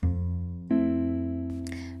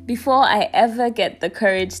Before I ever get the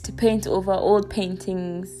courage to paint over old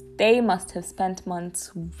paintings, they must have spent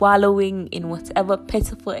months wallowing in whatever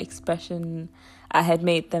pitiful expression I had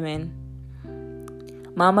made them in.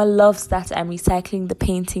 Mama loves that I'm recycling the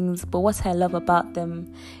paintings, but what I love about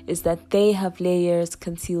them is that they have layers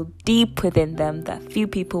concealed deep within them that few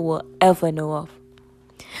people will ever know of.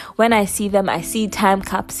 When I see them, I see time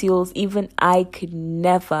capsules even I could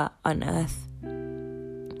never unearth.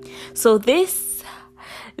 So this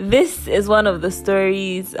is one of the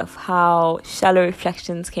stories of how Shallow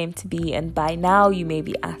Reflections came to be, and by now you may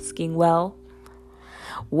be asking, well,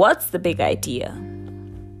 what's the big idea?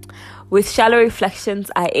 With Shallow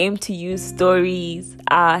Reflections, I aim to use stories,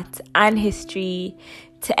 art, and history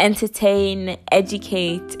to entertain,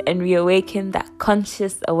 educate, and reawaken that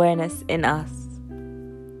conscious awareness in us.